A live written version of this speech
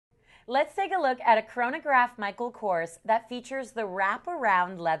Let's take a look at a Chronograph Michael Kors that features the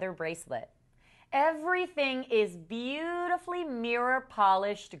wraparound leather bracelet. Everything is beautifully mirror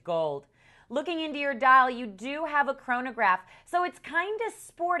polished gold. Looking into your dial, you do have a chronograph, so it's kind of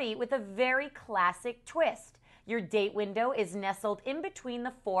sporty with a very classic twist. Your date window is nestled in between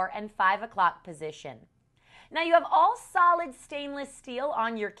the 4 and 5 o'clock position. Now you have all solid stainless steel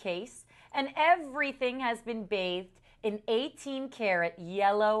on your case, and everything has been bathed in 18-karat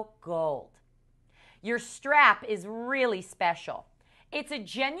yellow gold. Your strap is really special. It's a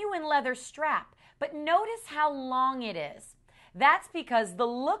genuine leather strap, but notice how long it is. That's because the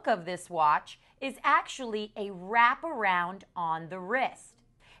look of this watch is actually a wraparound on the wrist.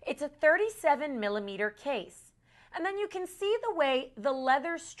 It's a 37mm case. And then you can see the way the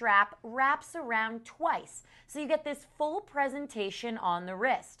leather strap wraps around twice, so you get this full presentation on the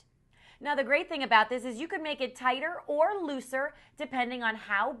wrist. Now the great thing about this is you could make it tighter or looser depending on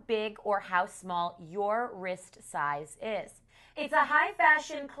how big or how small your wrist size is. It's a high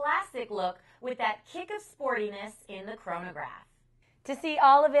fashion classic look with that kick of sportiness in the chronograph. To see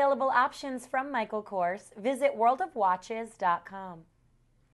all available options from Michael Kors, visit WorldofWatches.com.